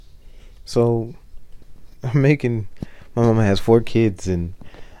So I'm making. My mama has 4 kids, and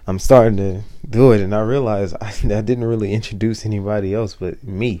I'm starting to do it. And I realized I didn't really introduce anybody else but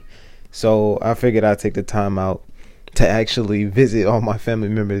me. So I figured I'd take the time out to actually visit all my family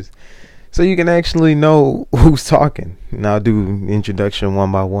members, so you can actually know who's talking. And I'll do introduction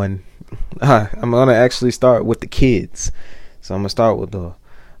one by one. I'm gonna actually start with the kids. So I'm gonna start with the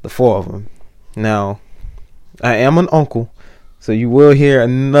 4 of them. Now, I am an uncle, so you will hear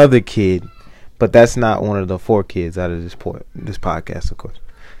another kid, but that's not one of the 4 kids out of this podcast, of course.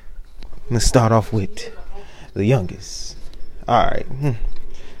 Let's start off with the youngest. All right.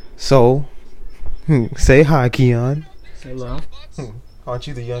 So, say hi, Keon. Hello. Aren't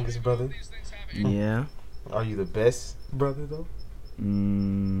you the youngest brother? Yeah. Are you the best brother, though?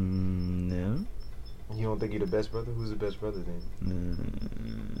 No. You don't think you're the best brother? Who's the best brother then?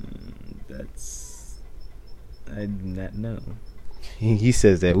 I do not know. He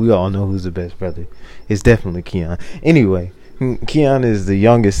says that. We all know who's the best brother. It's definitely Keon. Anyway, Keon is the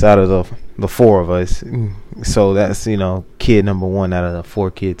youngest out of the 4 of us. So that's, kid number 1 out of the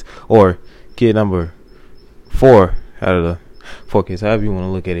 4 kids. Or kid number 4 out of the 4 kids. However you want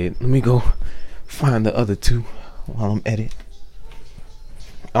to look at it. Let me go find the other 2 while I'm at it.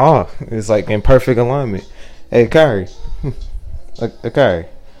 Oh, it's like in perfect alignment. Hey, Kyrie. Kyrie.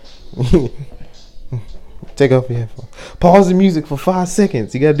 Take off your headphones. Pause the music for 5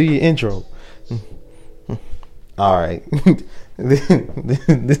 seconds. You gotta do your intro. Alright. This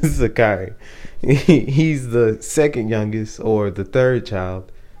is Kyrie. He's the second youngest, or the 3rd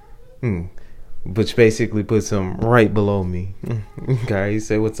child. Which basically puts him right below me. Kyrie,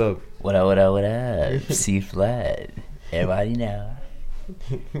 say what's up. What up? C flat. Everybody know.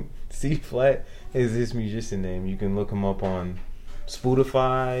 C Flat is his musician name. You can look him up on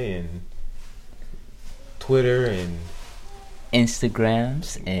Spotify and Twitter and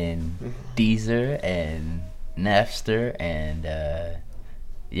Instagrams and Deezer and Napster and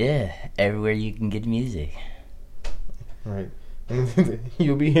everywhere you can get music. Right.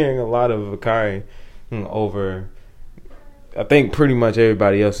 You'll be hearing a lot of Akari over, I think, pretty much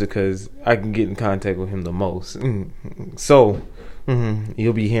everybody else, because I can get in contact with him the most. So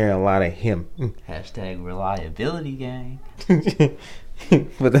you'll be hearing a lot of him. Hashtag reliability gang.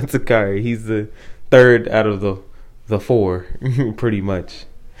 But that's Akari. He's the 3rd out of the 4, pretty much.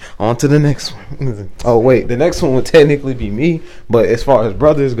 On to the next one. Oh wait, the next one would technically be me, but as far as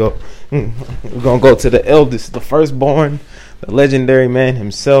brothers go, we're gonna go to the eldest, the firstborn, the legendary man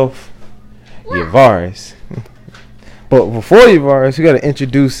himself, Yavaris. But before Yavaris, we gotta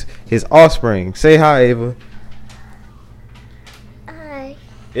introduce his offspring. Say hi, Ava. Hi.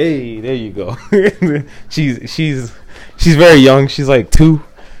 Hey, there you go. she's very young. She's like 2.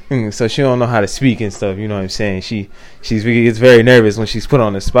 So she don't know how to speak and stuff. You know what I'm saying? She gets very nervous when she's put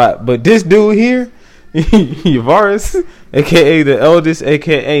on the spot. But this dude here, Yavaris, aka the eldest,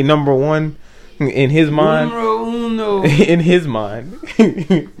 aka number 1 in his mind. Numero uno. In his mind.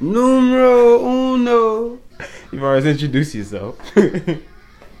 Numero uno. Yavaris, introduce yourself.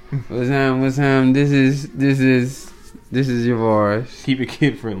 What's up? This is Yavaris. Keep it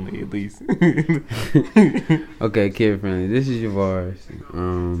kid friendly, at least. Okay, kid friendly. This is Yavaris.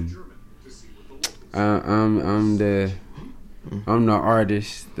 I'm the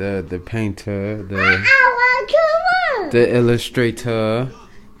artist, the painter, the illustrator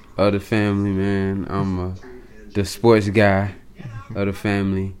of the family, man. I'm the sports guy of the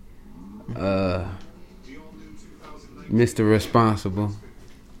family. Mr. Responsible.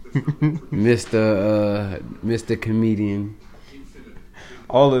 Mr. Comedian.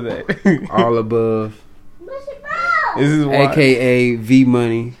 All of that. All above. This is why, AKA V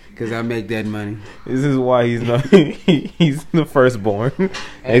Money, because I make that money. This is why he's not. He's the firstborn,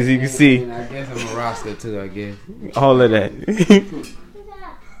 as you can see. And I guess I'm a roster too. I guess all of that.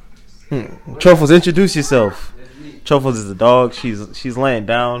 Truffles, introduce yourself. Truffles is the dog. She's laying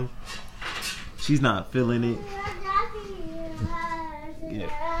down. She's not feeling it.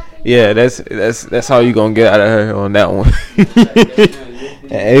 Yeah, that's how you gonna get out of her on that one.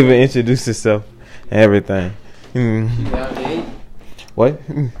 And Ava introduced herself and everything. What?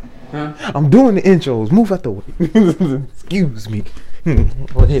 Huh? I'm doing the intros. Move out the way. Excuse me.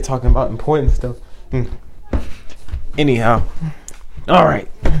 We're here talking about important stuff. Anyhow, all right.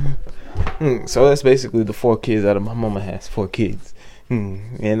 So that's basically the 4 kids out of my mama has 4 kids,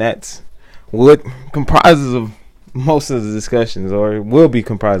 and that's what comprises of most of the discussions, or will be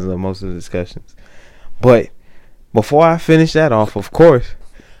comprising of most of the discussions. But before I finish that off, of course,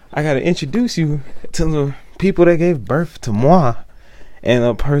 I got to introduce you to the people that gave birth to moi, and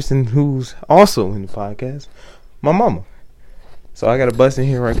a person who's also in the podcast, my mama. So I gotta bust in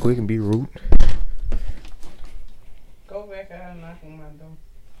here right quick and be rude. Go back out and knock on my door.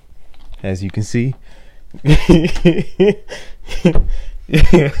 As you can see,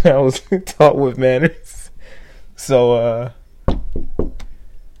 I was taught with manners. So, Who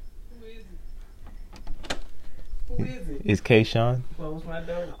is it? Who is it? it's Kayshawn. Close my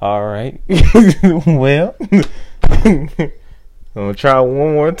door. All right. Well, I'm gonna try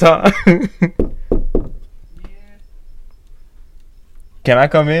one more time. Yeah. Can I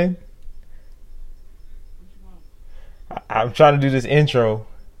come in? What you want? I'm trying to do this intro.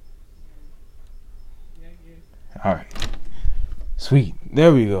 Yeah, yeah. All right. Sweet.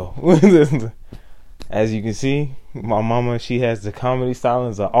 There we go. As you can see, my mama, she has the comedy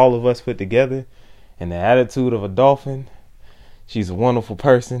stylings of all of us put together and the attitude of a dolphin. She's a wonderful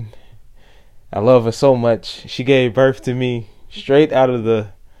person. I love her so much. She gave birth to me straight out of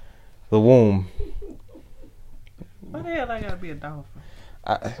the womb. Why the hell I gotta be a dolphin?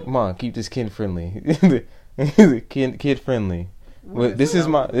 Come on, keep this kid friendly. kid friendly. What This is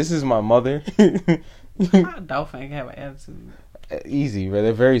my mother. How a dolphin can have an attitude? Easy, bro.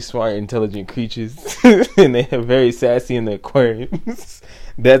 They're very smart, intelligent creatures, and they are very sassy in the aquariums.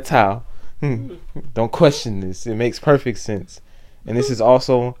 That's how. Don't question this. It makes perfect sense. And this is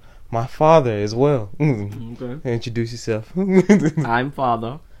also my father as well. Okay. Introduce yourself. I'm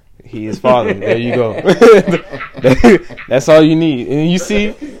father. He is father. There you go. That's all you need. And you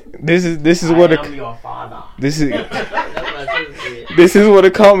see, this is where your father. this is That's what I just said. this is where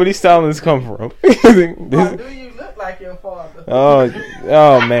the comedy stylings come from. Why do you look like your father?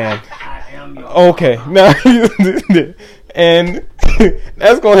 Oh man. I am your Okay, now and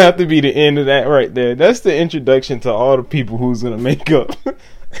that's gonna have to be the end of that right there. That's the introduction to all the people who's gonna make up.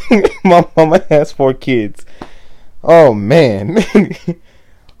 My mama has 4 kids. Oh man.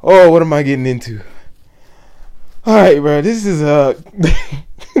 Oh, what am I getting into? All right, bro. This is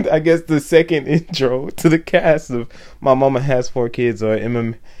I guess the second intro to the cast of My Mama Has 4 Kids, or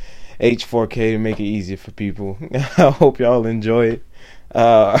MMH4K, to make it easier for people. I hope y'all enjoy it.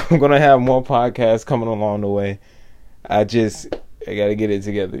 I'm gonna have more podcasts coming along the way. I gotta get it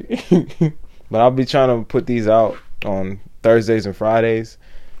together. But I'll be trying to put these out on Thursdays and Fridays,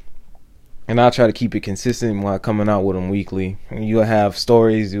 and I'll try to keep it consistent while coming out with them weekly. You'll have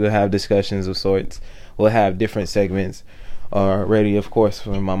stories, you'll have discussions of sorts. We'll have different segments ready, of course,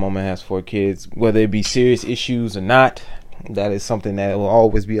 when My Mama Has 4 Kids, whether it be serious issues or not. That is something that will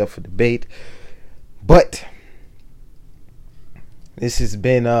always be up for debate. But this has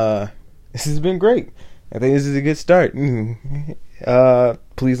been great. I think this is a good start.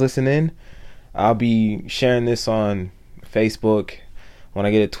 Please listen in. I'll be sharing this on Facebook. When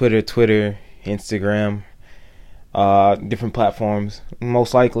I get it, Twitter, Instagram, different platforms.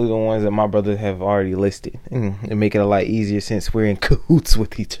 Most likely the ones that my brother have already listed. And make it a lot easier since we're in cahoots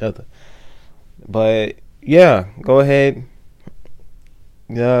with each other. But yeah, go ahead.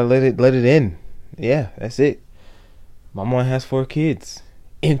 Let it in. Yeah, that's it. My mom has 4 kids.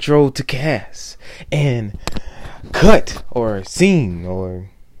 Intro to cast and cut or scene, or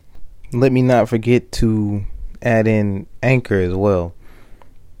let me not forget to add in Anchor as well.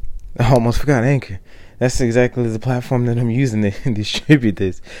 I almost forgot Anchor. That's exactly the platform that I'm using to distribute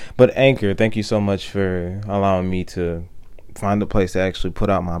this. But Anchor, thank you so much for allowing me to find a place to actually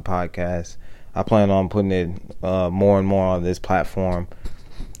put out my podcast. I plan on putting it more and more on this platform,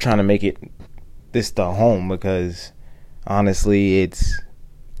 trying to make it this the home, because honestly, it's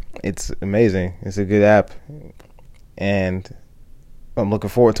amazing. It's a good app, and I'm looking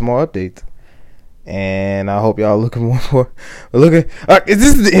forward to more updates. And I hope y'all looking more for. Is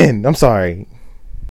this the end? I'm sorry.